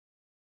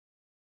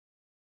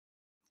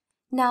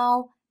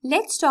Now,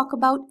 let's talk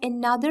about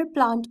another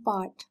plant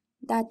part,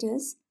 that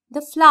is,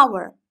 the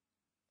flower.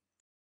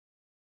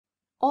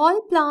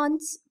 All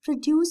plants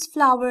produce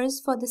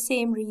flowers for the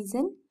same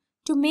reason,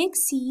 to make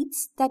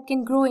seeds that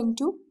can grow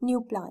into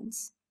new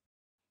plants.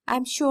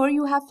 I'm sure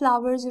you have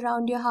flowers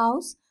around your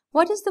house.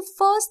 What is the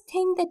first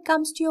thing that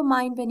comes to your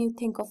mind when you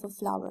think of a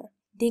flower?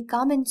 They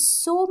come in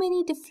so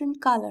many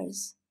different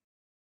colors.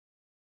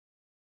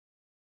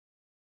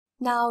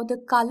 Now, the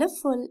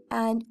colorful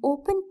and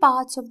open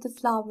parts of the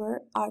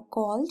flower are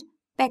called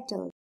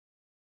petals.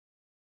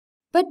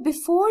 But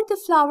before the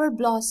flower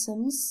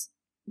blossoms,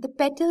 the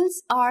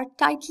petals are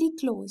tightly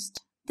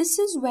closed. This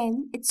is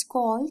when it's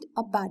called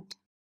a bud.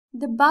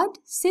 The bud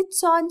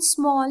sits on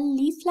small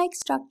leaf-like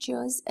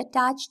structures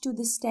attached to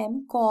the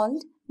stem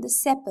called the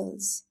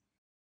sepals.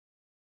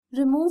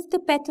 Remove the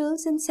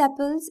petals and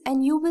sepals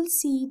and you will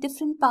see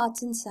different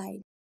parts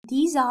inside.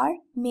 These are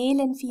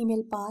male and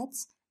female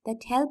parts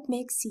that help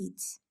make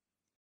seeds.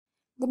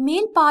 The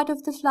male part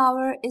of the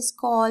flower is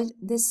called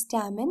the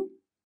stamen.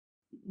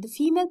 The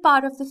female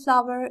part of the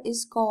flower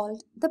is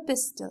called the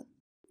pistil.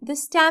 The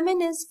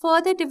stamen is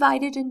further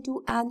divided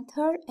into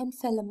anther and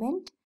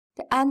filament.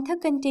 The anther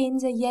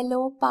contains a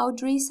yellow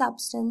powdery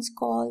substance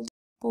called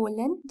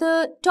pollen.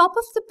 The top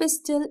of the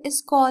pistil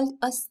is called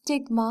a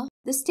stigma.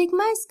 The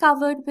stigma is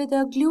covered with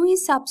a gluey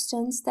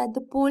substance that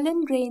the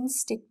pollen grains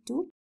stick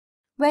to.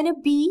 When a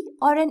bee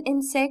or an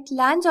insect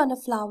lands on a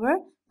flower,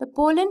 the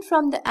pollen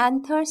from the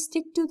anther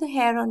stick to the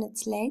hair on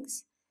its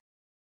legs.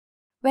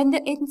 When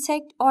the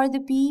insect or the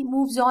bee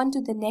moves on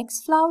to the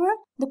next flower,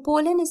 the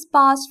pollen is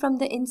passed from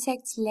the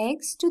insect's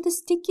legs to the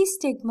sticky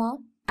stigma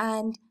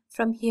and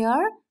from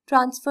here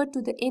transferred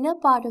to the inner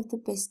part of the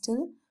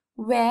pistil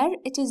where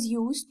it is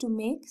used to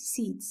make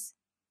seeds.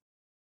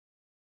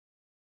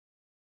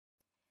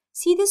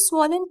 See the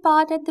swollen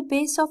part at the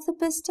base of the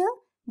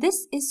pistil?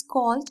 This is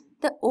called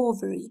the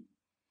ovary.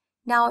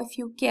 Now if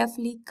you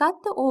carefully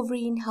cut the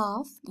ovary in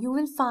half, you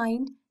will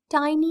find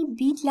tiny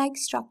bead-like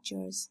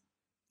structures.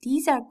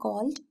 These are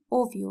called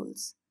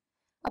ovules.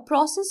 A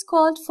process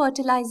called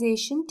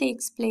fertilization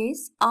takes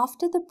place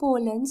after the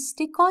pollens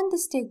stick on the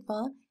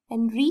stigma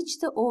and reach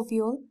the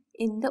ovule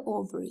in the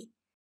ovary.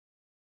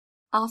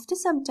 After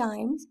some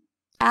time,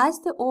 as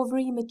the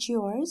ovary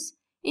matures,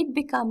 it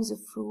becomes a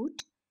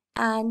fruit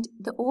and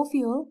the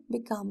ovule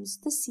becomes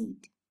the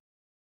seed.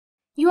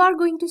 You are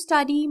going to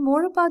study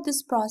more about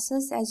this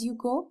process as you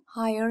go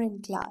higher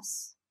in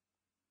class.